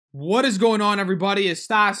What is going on, everybody? It's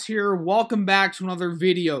Stas here. Welcome back to another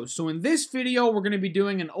video. So in this video, we're going to be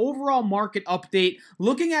doing an overall market update,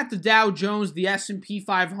 looking at the Dow Jones, the S&P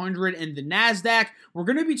 500, and the NASDAQ. We're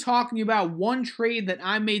going to be talking about one trade that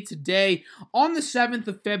I made today on the 7th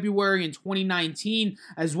of February in 2019,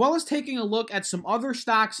 as well as taking a look at some other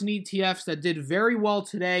stocks and ETFs that did very well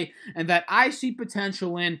today and that I see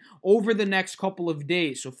potential in over the next couple of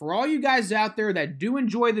days. So for all you guys out there that do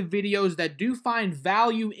enjoy the videos, that do find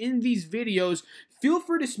value in these videos, feel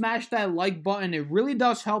free to smash that like button. It really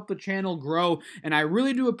does help the channel grow, and I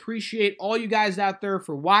really do appreciate all you guys out there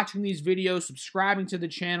for watching these videos, subscribing to the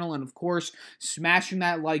channel, and of course, smashing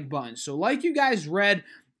that like button. So like you guys read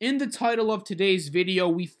in the title of today's video,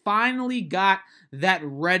 we finally got that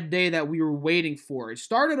red day that we were waiting for. It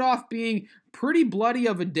started off being pretty bloody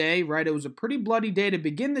of a day, right? It was a pretty bloody day to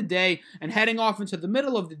begin the day and heading off into the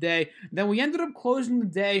middle of the day. Then we ended up closing the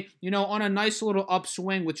day, on a nice little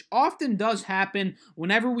upswing, which often does happen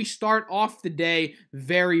whenever we start off the day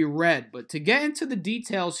very red. But to get into the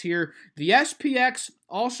details here, the SPX,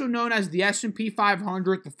 also known as the S&P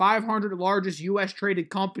 500, the 500 largest U.S. traded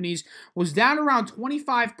companies, was down around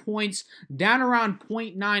 25 points, down around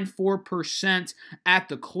 0.94% at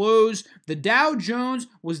the close. The Dow Jones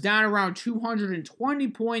was down around 220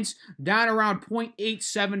 points, down around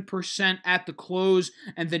 0.87% at the close.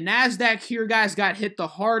 And the NASDAQ here, guys, got hit the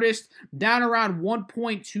hardest, down around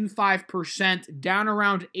 1.25%, down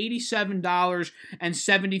around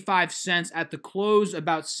 $87.75 at the close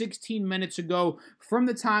about 16 minutes ago from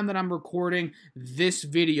the time that I'm recording this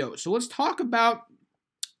video. So let's talk about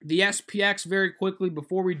the SPX very quickly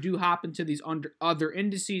before we do hop into these other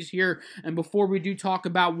indices here, and before we do talk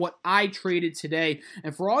about what I traded today.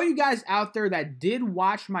 And for all you guys out there that did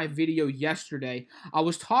watch my video yesterday, I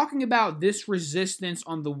was talking about this resistance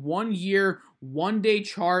on the 1-year, 1-day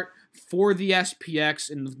chart for the SPX,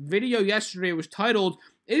 and the video yesterday was titled,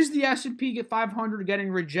 "Is the S&P 500 getting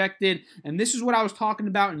rejected?" And this is what I was talking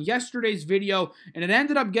about in yesterday's video, and it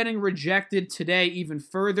ended up getting rejected today even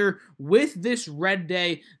further with this red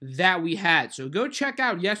day that we had. So go check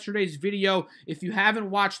out yesterday's video if you haven't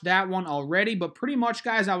watched that one already. But pretty much,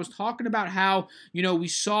 guys, I was talking about how, we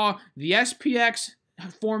saw the SPX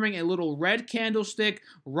forming a little red candlestick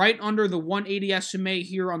right under the 180 SMA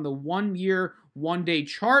here on the 1-year, 1-day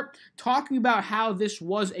chart, talking about how this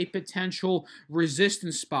was a potential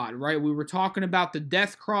resistance spot, right? We were talking about the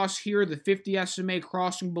death cross here, the 50 SMA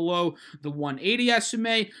crossing below the 180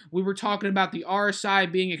 SMA. We were talking about the RSI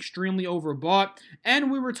being extremely overbought, and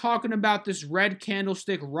we were talking about this red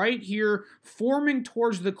candlestick right here forming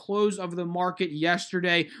towards the close of the market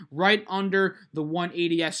yesterday, right under the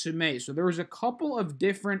 180 SMA. So there was a couple of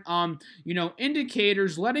different,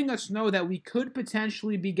 indicators letting us know that we could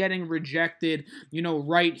potentially be getting rejected,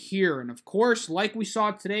 right here. And of course, like we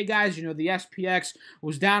saw today, guys, the SPX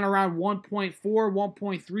was down around 1.4,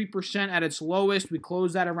 1.3% at its lowest. We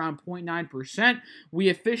closed at around 0.9%. We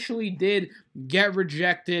officially did get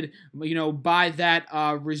rejected, by that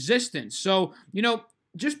resistance. So,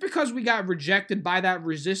 just because we got rejected by that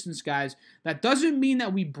resistance, guys, that doesn't mean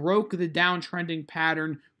that we broke the downtrending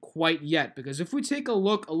pattern quite yet, because if we take a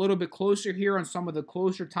look a little bit closer here on some of the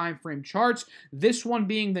closer time frame charts, this one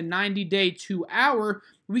being the 90-day 2-hour,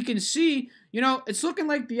 we can see, it's looking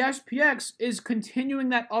like the SPX is continuing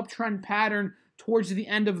that uptrend pattern towards the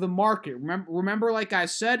end of the market. Remember, like I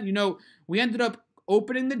said, we ended up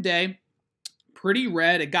opening the day pretty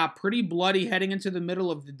red. It got pretty bloody heading into the middle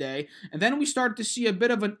of the day. And then we started to see a bit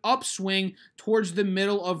of an upswing towards the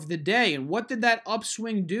middle of the day. And what did that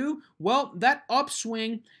upswing do? Well, that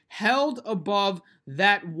upswing held above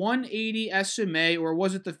that 180 SMA, or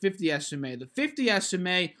was it the 50 SMA? The 50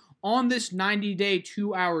 SMA on this 90-day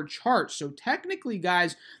 2-hour chart. So technically,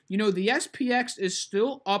 guys, the SPX is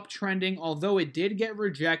still uptrending, although it did get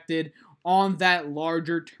rejected on that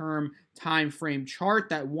larger term time frame chart,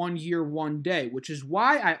 that 1-year, 1-day, which is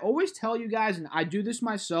why I always tell you guys, and I do this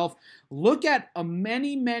myself, look at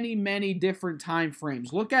many different time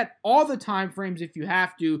frames. Look at all the time frames if you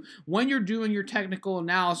have to when you're doing your technical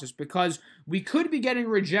analysis, because we could be getting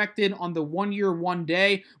rejected on the 1-year,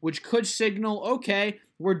 1-day, which could signal, okay,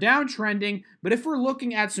 we're downtrending. But if we're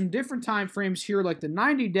looking at some different time frames here, like the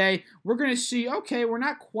 90-day, we're going to see, okay, we're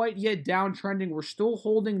not quite yet downtrending. We're still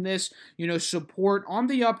holding this, support on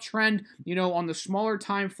the uptrend. uptrend, on the smaller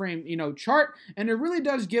time frame, chart. And it really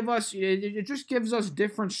does give us, it just gives us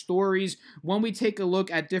different stories when we take a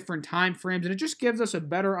look at different time frames, and it just gives us a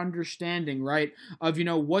better understanding, right, of,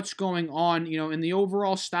 what's going on, in the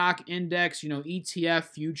overall stock index, ETF,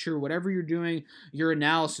 future, whatever you're doing your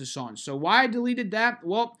analysis on. So why I deleted that?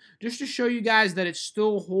 Well, just to show you guys that it's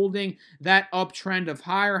still holding that uptrend of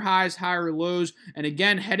higher highs, higher lows. And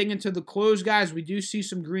again, heading into the close, guys, we do see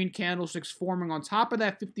some green candlesticks forming on top of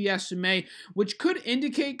that 50 SMA, which could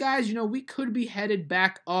indicate, guys, we could be headed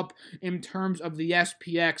back up in terms of the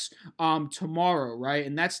SPX tomorrow, right?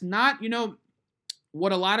 And that's not,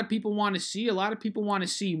 what a lot of people want to see. A lot of people want to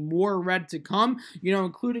see more red to come,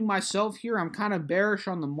 including myself here. I'm kind of bearish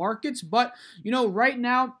on the markets, but, right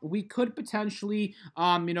now we could potentially,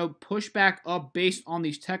 push back up based on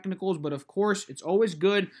these technicals. But of course, it's always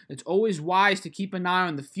good. It's always wise to keep an eye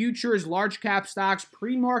on the futures, large cap stocks,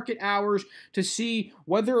 pre-market hours to see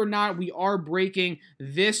whether or not we are breaking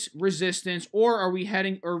this resistance, or are we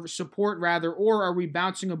heading, or support rather, or are we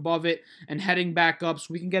bouncing above it and heading back up, so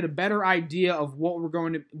we can get a better idea of what we're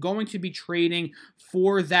going to be trading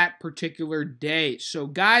for that particular day. So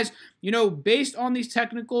guys, based on these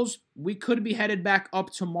technicals, we could be headed back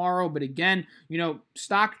up tomorrow. But again,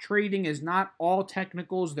 stock trading is not all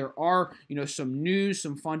technicals. There are, some news,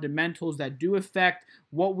 some fundamentals that do affect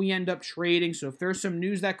what we end up trading. So if there's some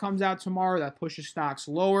news that comes out tomorrow that pushes stocks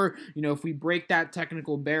lower, if we break that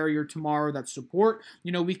technical barrier tomorrow, that support,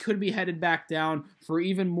 we could be headed back down for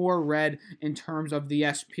even more red in terms of the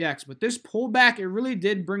SPX. But this pullback, it really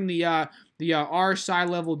did bring the RSI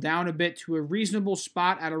level down a bit to a reasonable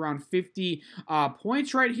spot at around 50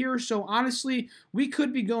 points right here. So honestly, we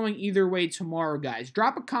could be going either way tomorrow, guys.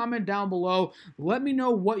 Drop a comment down below. Let me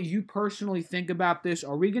know what you personally think about this.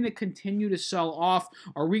 Are we going to continue to sell off?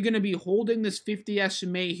 Are we going to be holding this 50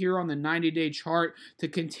 SMA here on the 90-day chart to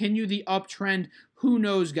continue the uptrend? Who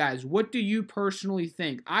knows, guys? What do you personally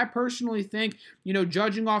think? I personally think,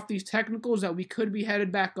 judging off these technicals, that we could be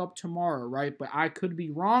headed back up tomorrow, right? But I could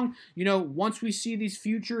be wrong. Once we see these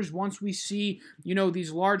futures, once we see,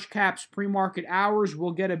 these large caps pre-market hours,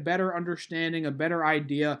 we'll get a better understanding, a better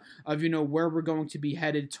idea of, where we're going to be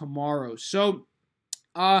headed tomorrow. So,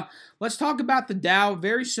 let's talk about the Dow.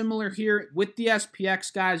 Very similar here with the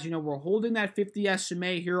SPX, guys. We're holding that 50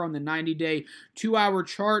 SMA here on the 90-day 2-hour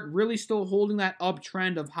chart, really still holding that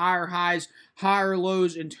uptrend of higher highs, higher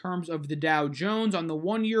lows in terms of the Dow Jones. On the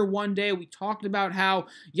 1 year, 1 day, we talked about how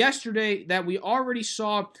yesterday that we already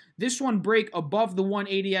saw this one break above the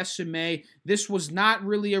 180 SMA. This was not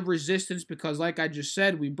really a resistance because, like I just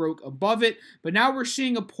said, we broke above it. But now we're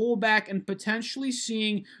seeing a pullback and potentially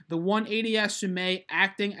seeing the 180 SMA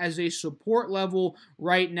acting as a support level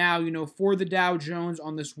right now, for the Dow Jones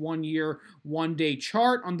on this 1 year, 1 day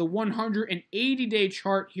chart. On the 180-day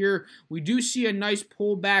chart here, we do see a nice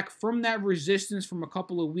pullback from that resistance from a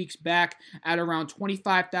couple of weeks back at around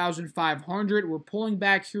 25,500. We're pulling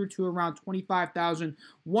back here to around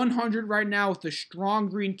 25,100 right now with a strong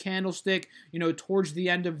green candlestick, towards the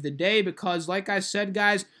end of the day, because like I said,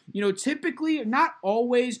 guys, typically, not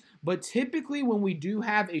always, but typically when we do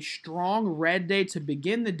have a strong red day to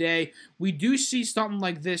begin the day, we do see something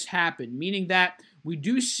like this happen, meaning that we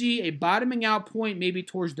do see a bottoming out point maybe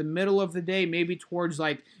towards the middle of the day, maybe towards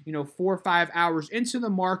 4 or 5 hours into the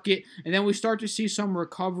market, and then we start to see some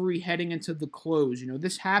recovery heading into the close.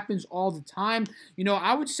 This happens all the time.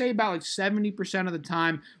 I would say about 70% of the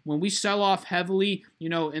time when we sell off heavily,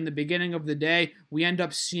 in the beginning of the day, we end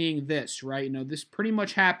up seeing this, right? This pretty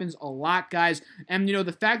much happens a lot, guys. And,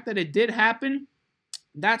 the fact that it did happen,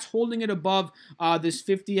 that's holding it above this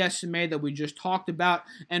 50 SMA that we just talked about.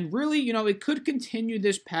 And really, it could continue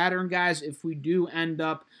this pattern, guys, if we do end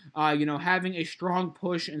up, having a strong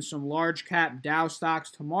push in some large cap Dow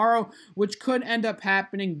stocks tomorrow, which could end up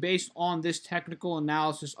happening based on this technical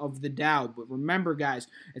analysis of the Dow. But remember, guys,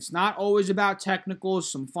 it's not always about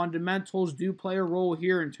technicals. Some fundamentals do play a role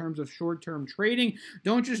here in terms of short-term trading.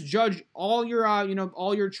 Don't just judge all your,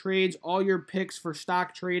 all your trades, all your picks for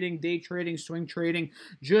stock trading, day trading, swing trading,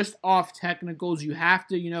 just off technicals. You have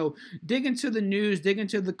to, dig into the news, dig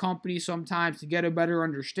into the company sometimes to get a better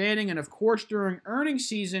understanding. And of course, during earnings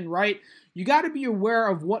season, right, you got to be aware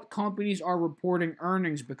of what companies are reporting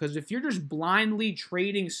earnings, because if you're just blindly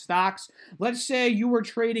trading stocks, let's say you were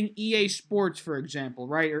trading EA Sports, for example,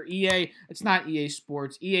 right? Or EA, it's not EA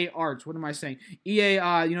Sports, EA Arts, what am I saying? EA,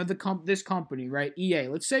 this company, right? EA.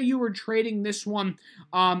 Let's say you were trading this one,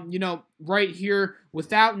 right here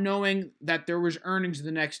without knowing that there was earnings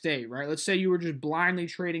the next day, right? Let's say you were just blindly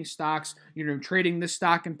trading stocks, trading this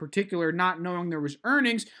stock in particular, not knowing there was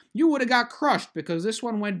earnings, you would have got crushed because this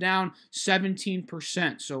one went down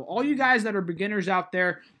 17%. So all you guys that are beginners out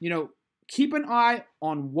there, keep an eye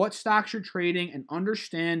on what stocks you're trading and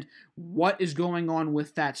understand what is going on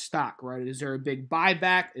with that stock, right? Is there a big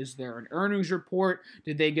buyback? Is there an earnings report?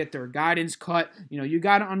 Did they get their guidance cut? You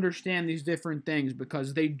got to understand these different things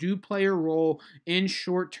because they do play a role in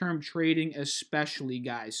short-term trading, especially,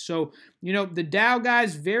 guys. So, the Dow,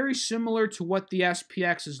 guys, very similar to what the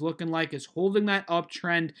SPX is looking like, is holding that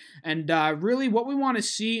uptrend. And really what we want to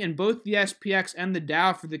see in both the SPX and the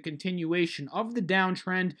Dow for the continuation of the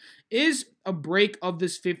downtrend is a break of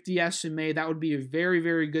this 50 SMA. That would be a very,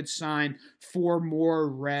 very good sign for more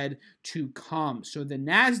red to come. So the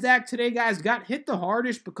NASDAQ today, guys, got hit the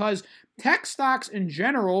hardest because tech stocks in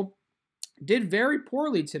general did very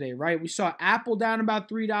poorly today, right? We saw Apple down about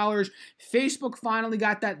 $3. Facebook finally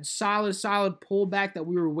got that solid pullback that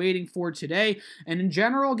we were waiting for today. And in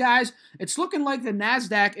general, guys, it's looking like the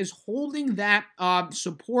NASDAQ is holding that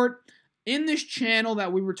support in this channel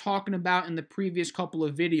that we were talking about in the previous couple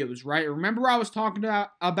of videos, right? Remember I was talking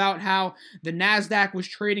about how the NASDAQ was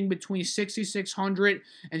trading between 6,600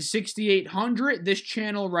 and 6,800, this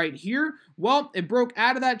channel right here. Well, it broke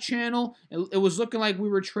out of that channel. It was looking like we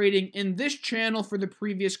were trading in this channel for the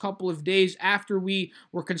previous couple of days after we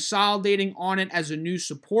were consolidating on it as a new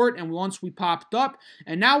support, and once we popped up.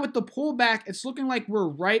 And now with the pullback, it's looking like we're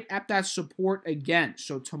right at that support again.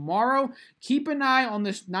 So tomorrow, keep an eye on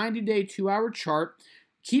this 90-day 2-hour chart.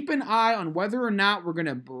 Keep an eye on whether or not we're going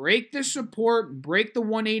to break this support, break the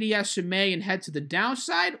 180 SMA and head to the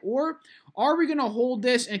downside, or are we going to hold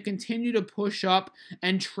this and continue to push up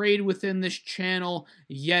and trade within this channel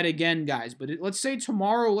yet again, guys? But let's say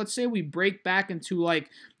tomorrow, let's say we break back into the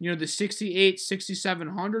 $6,800,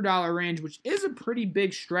 $6,700 range, which is a pretty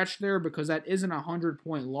big stretch there because that isn't a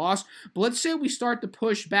 100-point loss. But let's say we start to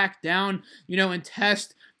push back down, and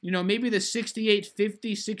test maybe the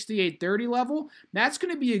 68.50, 68.30 level. That's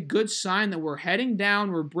going to be a good sign that we're heading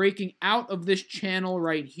down. We're breaking out of this channel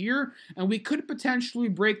right here, and we could potentially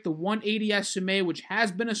break the 180 SMA, which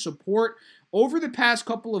has been a support over the past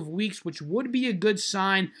couple of weeks, which would be a good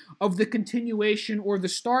sign of the continuation, or the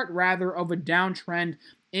start rather, of a downtrend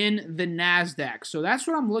in the NASDAQ. So that's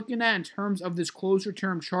what I'm looking at in terms of this closer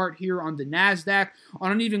term chart here on the NASDAQ.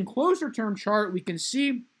 On an even closer term chart, we can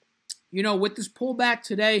see with this pullback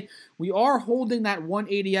today, we are holding that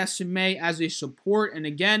 180 SMA as a support. And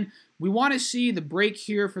again, we want to see the break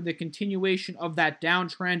here for the continuation of that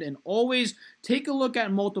downtrend. And always take a look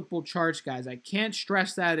at multiple charts, guys. I can't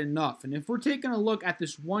stress that enough. And if we're taking a look at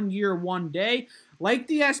this 1 year, 1 day, like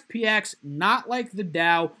the SPX, not like the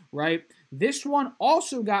Dow, right? This one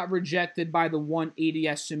also got rejected by the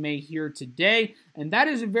 180 SMA here today, and that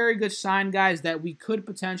is a very good sign, guys, that we could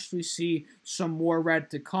potentially see some more red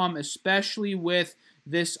to come, especially with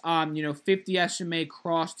this 50 SMA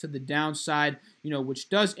cross to the downside, which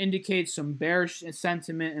does indicate some bearish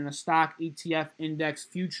sentiment in a stock, ETF, index,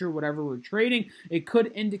 future, whatever we're trading. It could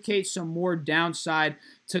indicate some more downside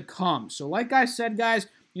to come. So like I said, guys,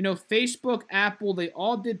 Facebook, Apple, they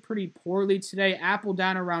all did pretty poorly today. Apple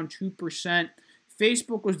down around 2%.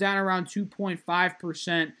 Facebook was down around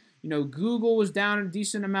 2.5%. Google was down a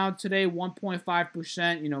decent amount today, 1.5%.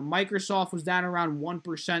 Microsoft was down around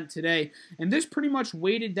 1% today. And this pretty much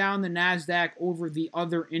weighted down the NASDAQ over the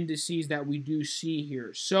other indices that we do see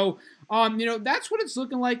here. So, that's what it's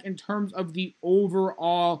looking like in terms of the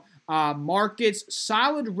overall markets.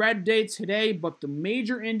 Solid red day today, but the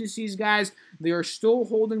major indices, guys, they are still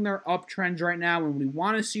holding their uptrends right now, and we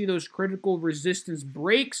want to see those critical resistance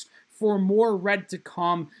breaks for more red to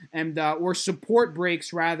come, and or support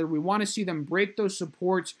breaks rather. We want to see them break those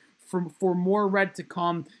supports for more red to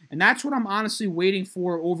come, and that's what I'm honestly waiting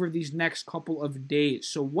for over these next couple of days.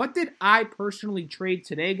 So what did I personally trade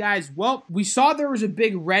today, guys? Well, we saw there was a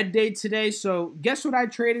big red day today, so guess what I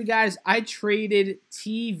traded, guys? I traded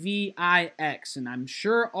TVIX, and I'm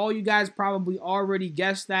sure all you guys probably already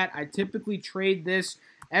guessed that. I typically trade this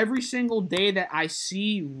every single day that I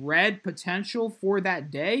see red potential for that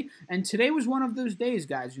day, and today was one of those days,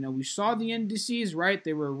 guys. We saw the indices, right?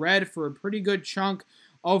 They were red for a pretty good chunk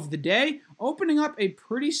of the day, opening up a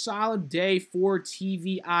pretty solid day for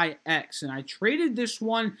TVIX. And I traded this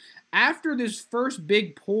one after this first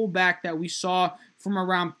big pullback that we saw from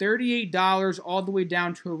around $38 all the way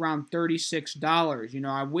down to around $36.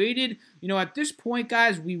 I waited, at this point,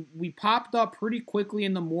 guys, we popped up pretty quickly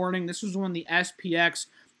in the morning. This was when the SPX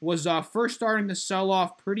was first starting to sell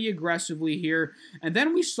off pretty aggressively here. And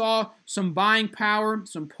then we saw some buying power,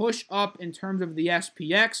 some push up in terms of the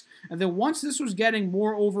SPX. And then once this was getting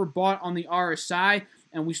more overbought on the RSI,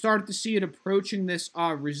 and we started to see it approaching this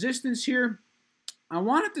resistance here, I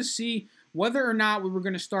wanted to see whether or not we were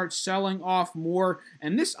going to start selling off more.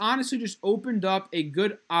 And this honestly just opened up a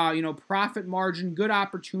good, profit margin, good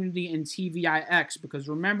opportunity in TVIX, because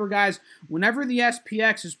remember, guys, whenever the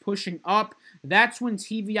SPX is pushing up, that's when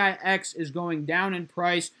TVIX is going down in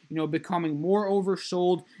price, becoming more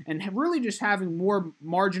oversold and really just having more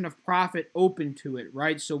margin of profit open to it,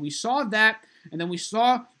 right? So we saw that, and then we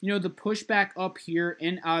saw, the pushback up here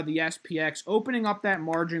in the SPX, opening up that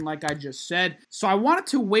margin like I just said. So I wanted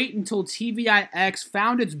to wait until TVIX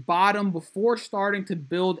found its bottom before starting to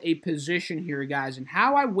build a position here, guys. And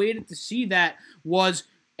how I waited to see that was,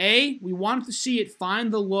 we wanted to see it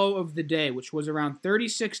find the low of the day, which was around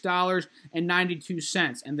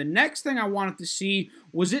 $36.92. And the next thing I wanted to see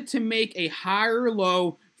was it to make a higher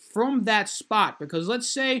low from that spot. Because let's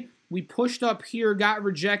say we pushed up here, got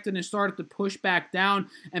rejected, and started to push back down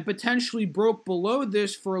and potentially broke below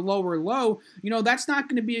this for a lower low, that's not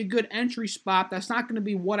going to be a good entry spot. That's not going to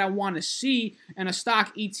be what I want to see in a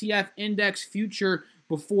stock ETF index future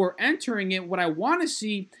before entering it. What I want to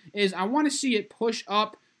see is I want to see it push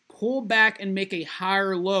up, pull back, and make a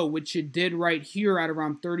higher low, which it did right here at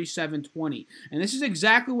around $37.20. And this is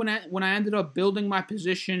exactly when I ended up building my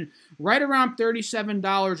position. Right around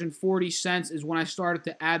 $37.40 is when I started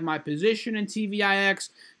to add my position in TVIX.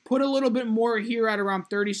 Put a little bit more here at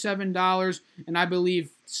around $37, and I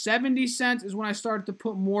believe 70 cents is when I started to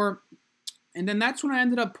put more. And then that's when I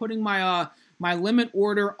ended up putting my my limit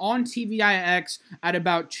order on TVIX at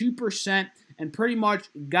about 2% and pretty much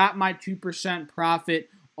got my 2% profit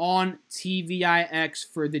on TVIX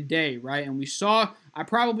for the day, right? And we saw I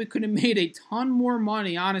probably could have made a ton more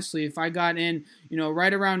money, honestly, if I got in,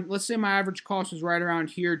 right around, let's say my average cost was right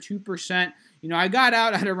around here, 2%. I got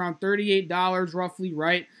out at around $38 roughly,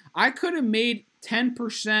 right? I could have made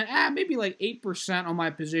 10%, maybe like 8% on my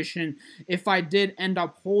position if I did end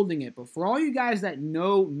up holding it. But for all you guys that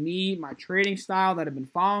know me, my trading style, that have been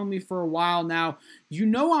following me for a while now,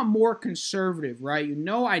 I'm more conservative, right?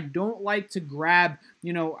 I don't like to grab,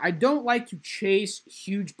 I don't like to chase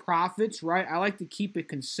huge profits, right? I like to keep it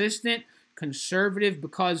consistent, conservative,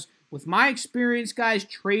 because with my experience, guys,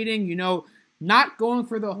 trading, not going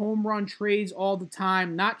for the home run trades all the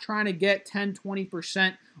time, not trying to get 10,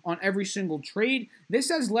 20% on every single trade. This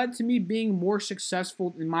has led to me being more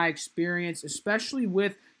successful in my experience, especially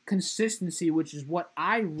with consistency, which is what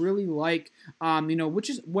I really like,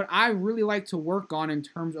 which is what I really like to work on in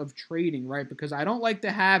terms of trading, right? Because I don't like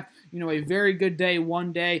to have, a very good day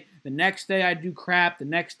one day, the next day I do crap, the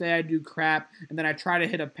next day I do crap, and then I try to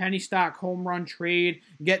hit a penny stock home run trade,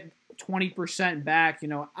 get 20% back.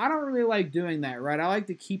 I don't really like doing that, right? I like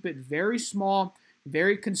to keep it very small,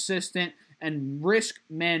 very consistent, and risk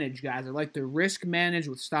manage, guys. I like to risk manage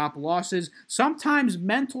with stop losses. Sometimes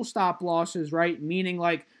mental stop losses, right? Meaning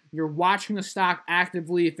like you're watching the stock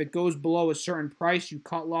actively. If it goes below a certain price, you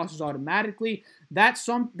cut losses automatically. That's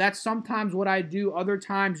sometimes what I do. Other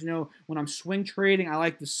times, when I'm swing trading, I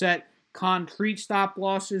like to set concrete stop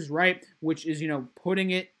losses, right? Which is,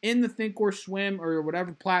 putting it in the Thinkorswim or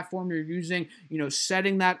whatever platform you're using,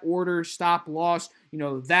 setting that order stop loss,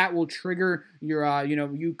 that will trigger your,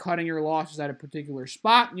 you cutting your losses at a particular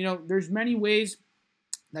spot. There's many ways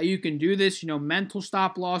that you can do this. Mental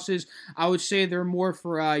stop losses, I would say they're more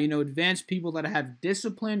for, advanced people that have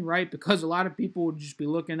discipline, right? Because a lot of people would just be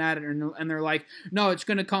looking at it and they're like, no, it's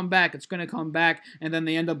going to come back. It's going to come back. And then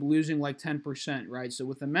they end up losing like 10%, right? So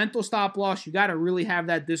with a mental stop loss, you got to really have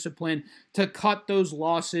that discipline to cut those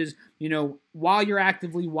losses, while you're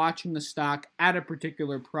actively watching the stock at a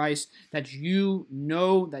particular price that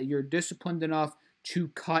that you're disciplined enough to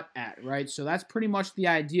cut at, right? So that's pretty much the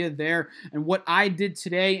idea there and what I did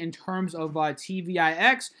today in terms of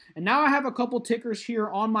TVIX. And now I have a couple tickers here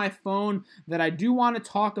on my phone that I do want to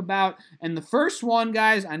talk about. And the first one,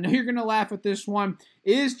 guys, I know you're going to laugh at this one,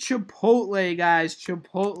 is Chipotle, guys.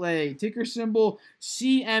 Chipotle, ticker symbol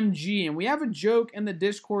CMG. And we have a joke in the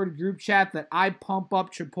Discord group chat that I pump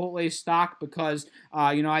up Chipotle stock because,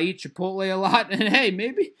 I eat Chipotle a lot. And hey,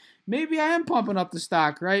 maybe I am pumping up the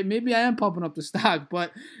stock, right? Maybe I am pumping up the stock,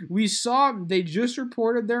 but we saw they just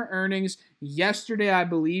reported their earnings yesterday, I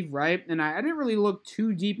believe, right? And I didn't really look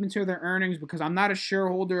too deep into their earnings because I'm not a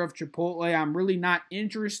shareholder of Chipotle. I'm really not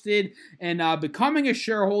interested in becoming a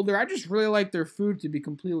shareholder. I just really like their food, to be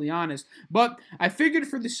completely honest. But I figured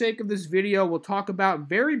for the sake of this video, we'll talk about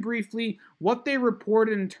very briefly what they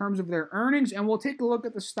reported in terms of their earnings, and we'll take a look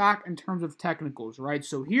at the stock in terms of technicals, right?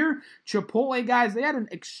 So here, Chipotle, guys, they had an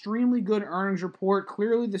extremely good earnings report.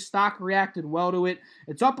 Clearly, the stock reacted well to it.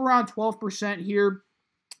 It's up around 12% here.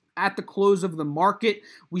 at the close of the market.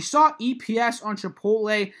 We saw EPS on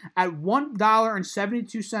Chipotle at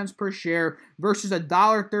 $1.72 per share versus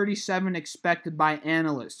 $1.37 expected by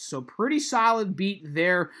analysts. So pretty solid beat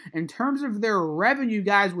there. In terms of their revenue,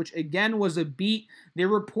 guys, which again was a beat, they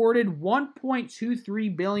reported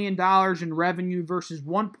 $1.23 billion in revenue versus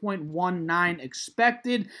 $1.19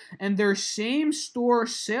 expected, and their same-store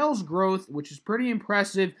sales growth, which is pretty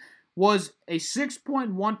impressive, was a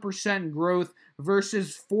 6.1% growth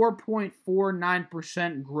versus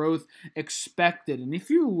 4.49% growth expected. And if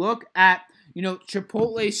you look at,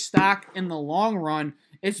 Chipotle stock in the long run,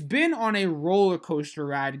 it's been on a roller coaster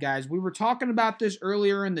ride, guys. We were talking about this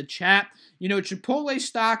earlier in the chat. Chipotle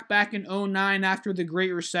stock back in 2009 after the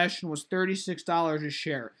Great Recession was $36 a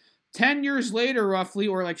share. 10 years later, roughly,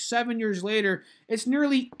 or like 7 years later, it's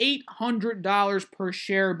nearly $800 per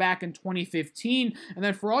share back in 2015. And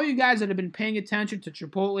then for all you guys that have been paying attention to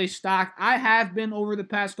Chipotle stock, I have been over the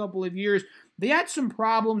past couple of years. They had some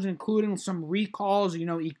problems, including some recalls, E.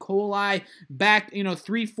 coli back,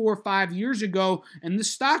 3, 4, 5 years ago. And the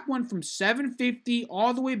stock went from $7.50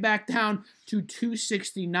 all the way back down to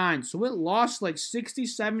 $2.69. So it lost like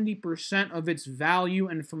 60-70% of its value.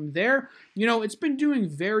 And from there, it's been doing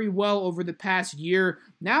very well over the past year.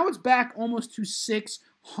 Now it's back almost to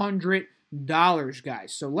 $600,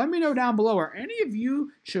 guys. So let me know down below, are any of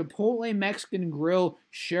you Chipotle Mexican Grill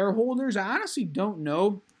shareholders? I honestly don't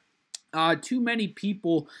know too many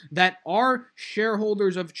people that are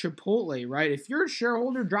shareholders of Chipotle, right? If you're a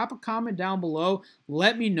shareholder, drop a comment down below.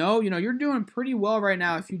 Let me know. You're doing pretty well right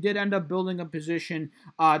now if you did end up building a position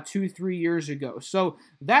 2-3 years ago. So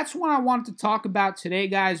that's what I wanted to talk about today,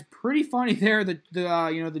 guys. Pretty funny there,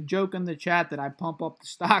 the joke in the chat that I pump up the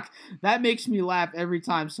stock. That makes me laugh every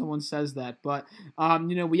time someone says that. But,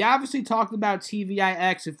 we obviously talked about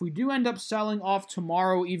TVIX. If we do end up selling off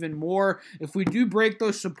tomorrow even more, if we do break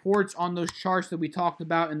those supports on those charts that we talked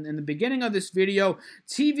about in the beginning of this video,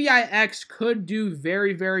 TVIX could do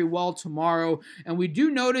very, very well tomorrow. And we do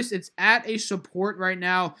notice it's at a support right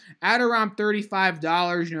now at around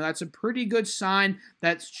 $35. That's a pretty good sign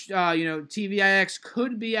that, TVIX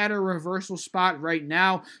could be at a reversal spot right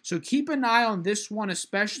now. So keep an eye on this one,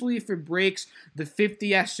 especially if it breaks the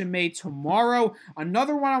 50 SMA tomorrow.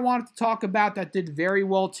 Another one I wanted to talk about that did very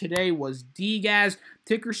well today was DGAZ.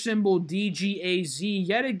 Ticker symbol DGAZ.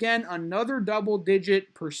 Yet again, another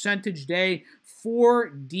double-digit percentage day for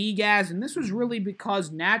DGAZ. And this was really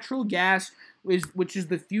because natural gas, which is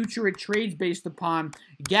the future it trades based upon,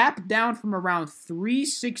 gapped down from around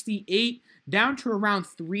 368 down to around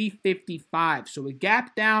 355. So it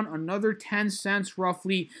gapped down another 10 cents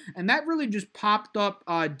roughly. And that really just popped up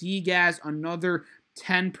DGAZ another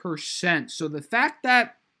 10%. So the fact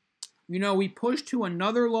that we pushed to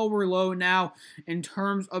another lower low now in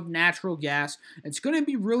terms of natural gas. It's going to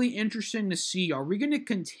be really interesting to see. Are we going to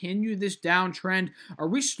continue this downtrend? Are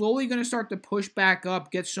we slowly going to start to push back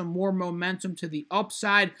up, get some more momentum to the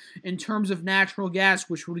upside in terms of natural gas,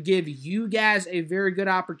 which would give you guys a very good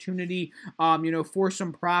opportunity, for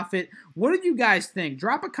some profit? What do you guys think?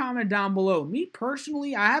 Drop a comment down below. Me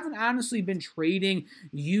personally, I haven't honestly been trading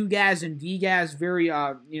UGAZ and DGAZ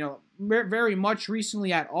very much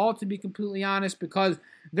recently at all, to be completely honest, because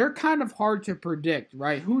they're kind of hard to predict,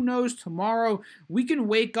 right? Who knows, tomorrow we can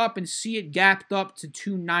wake up and see it gapped up to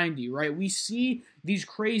 290, right? We see these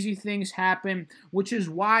crazy things happen, which is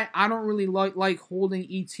why I don't really like holding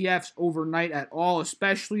ETFs overnight at all,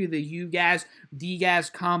 especially the UGAZ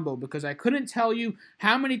DGAZ combo, because I couldn't tell you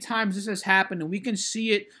how many times this has happened, and we can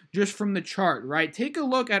see it just from the chart, right? Take a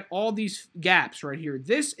look at all these gaps right here.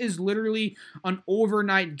 This is literally an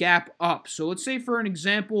overnight gap up. So let's say, for an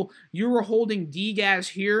example, you were holding DGAZ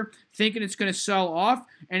here, thinking it's going to sell off,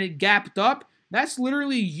 and it gapped up. That's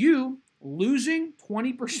literally you losing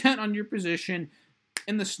 20% on your position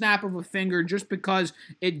in the snap of a finger just because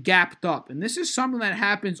it gapped up. And this is something that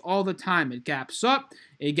happens all the time. It gaps up,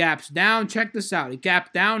 it gaps down. Check this out. It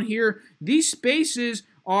gapped down here. These spaces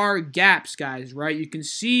are gaps, guys, right? You can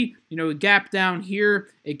see, it gapped down here,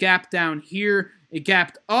 it gapped down here, it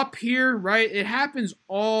gapped up here, right? It happens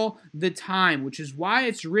all the time, which is why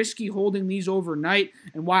it's risky holding these overnight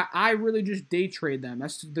and why I really just day trade them.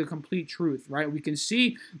 That's the complete truth, right? We can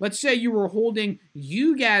see, let's say you were holding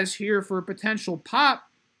UGAZ here for a potential pop.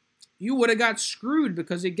 You would have got screwed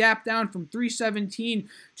because it gapped down from 317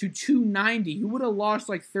 to 290. You would have lost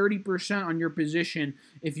like 30% on your position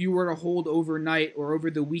if you were to hold overnight or over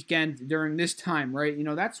the weekend during this time, right?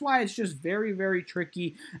 That's why it's just very, very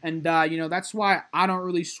tricky. And, that's why I don't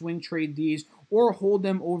really swing trade these or hold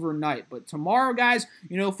them overnight. But tomorrow, guys,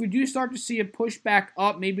 you know, if we do start to see a push back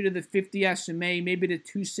up, maybe to the 50 SMA, maybe to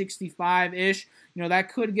 265-ish, you know,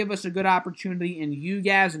 that could give us a good opportunity in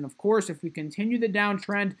UGAZ. And of course, if we continue the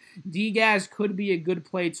downtrend, DGAZ could be a good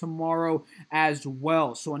play tomorrow as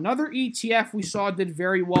well. So another ETF we saw did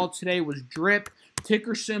very well today was DRIP,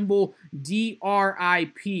 ticker symbol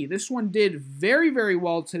DRIP. This one did very, very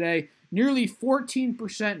well today. Nearly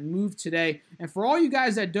 14% move today. And for all you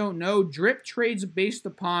guys that don't know, DRIP trades based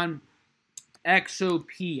upon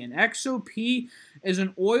XOP. And XOP is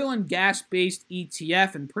an oil and gas-based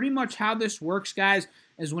ETF. And pretty much how this works, guys,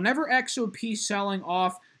 is whenever XOP is selling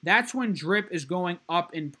off, that's when DRIP is going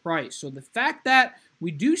up in price. So the fact that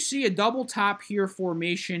we do see a double top here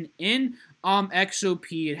formation in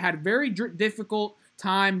XOP, it had very difficult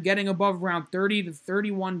time getting above around $30 to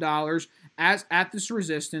 $31 as at this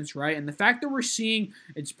resistance, right? And the fact that we're seeing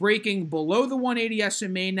it's breaking below the 180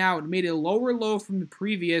 SMA now, it made a lower low from the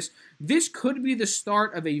previous. This could be the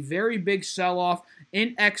start of a very big sell-off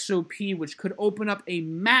in XOP, which could open up a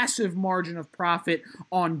massive margin of profit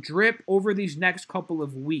on DRIP over these next couple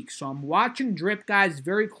of weeks. So I'm watching DRIP, guys,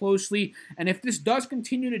 very closely. And if this does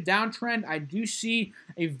continue to downtrend, I do see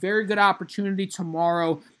a very good opportunity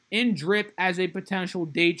tomorrow in DRIP as a potential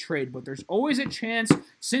day trade. But there's always a chance,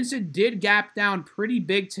 since it did gap down pretty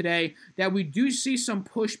big today, that we do see some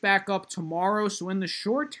pushback up tomorrow. So in the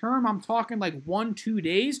short term, I'm talking like 1-2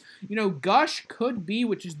 days, you know, Gush could be,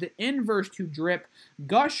 which is the inverse to DRIP,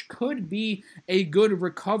 Gush could be a good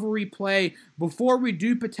recovery play before we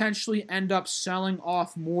do potentially end up selling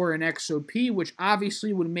off more in XOP, which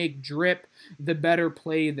obviously would make DRIP the better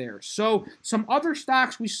play there. So some other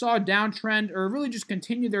stocks we saw downtrend, or really just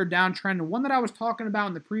continue their downtrend, and one that I was talking about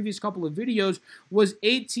in the previous couple of videos was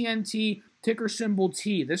AT&T, ticker symbol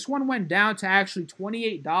T. This one went down to actually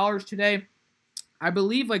 $28 today. I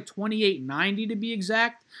believe like $28.90 to be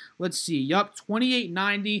exact. Let's see. Yup,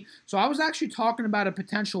 $28.90. So I was actually talking about a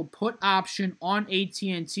potential put option on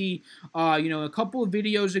AT&T, you know, a couple of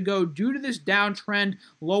videos ago, due to this downtrend,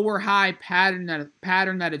 lower high pattern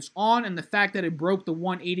that it's on, and the fact that it broke the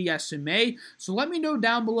 180 SMA. So let me know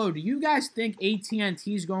down below. Do you guys think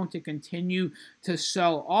AT&T is going to continue to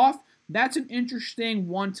sell off? That's an interesting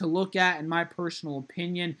one to look at in my personal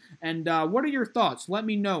opinion. And what are your thoughts? Let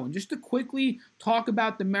me know. And just to quickly talk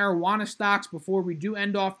about the marijuana stocks before we do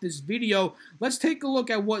end off this video, let's take a look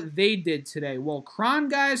at what they did today. Well, Cron,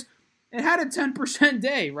 guys, it had a 10%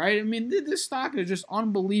 day, right? I mean, this stock is just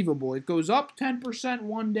unbelievable. It goes up 10%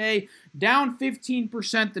 one day, down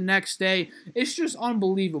 15% the next day. It's just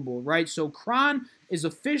unbelievable, right? So Cron is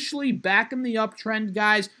officially back in the uptrend,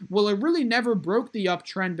 guys. Well, it really never broke the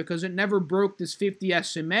uptrend because it never broke this 50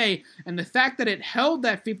 SMA. And the fact that it held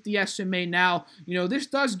that 50 SMA now, you know, this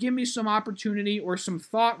does give me some opportunity, or some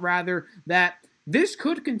thought rather, that this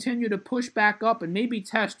could continue to push back up and maybe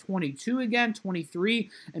test 22 again, 23,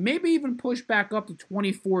 and maybe even push back up to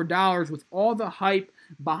 $24 with all the hype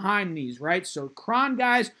behind these, right? So Cron,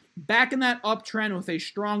 guys, back in that uptrend with a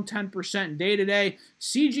strong 10% day today.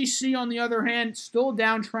 CGC, on the other hand, still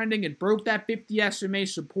downtrending. It broke that 50 SMA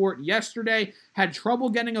support yesterday, had trouble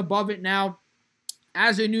getting above it now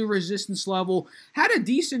as a new resistance level. Had a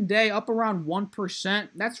decent day, up around 1%.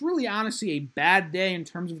 That's really honestly a bad day in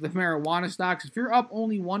terms of the marijuana stocks. If you're up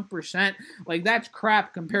only 1%, like, that's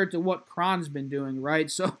crap compared to what Cron's been doing, right?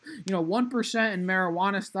 So, you know, 1% in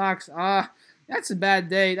marijuana stocks, that's a bad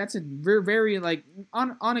day. That's a very, very like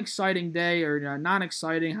unexciting day, or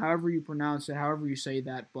non-exciting, however you pronounce it, however you say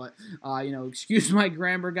that. But you know, excuse my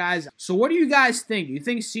grammar, guys. So what do you guys think? Do you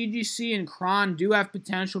think CGC and Cron do have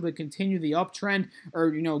potential to continue the uptrend,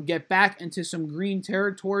 or, you know, get back into some green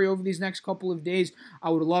territory over these next couple of days? I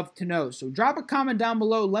would love to know. So drop a comment down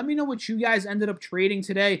below. Let me know what you guys ended up trading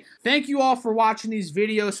today. Thank you all for watching these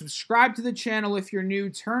videos. Subscribe to the channel if you're new.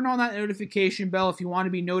 Turn on that notification bell if you want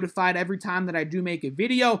to be notified every time that I do make a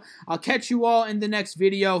video. I'll catch you all in the next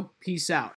video. Peace out.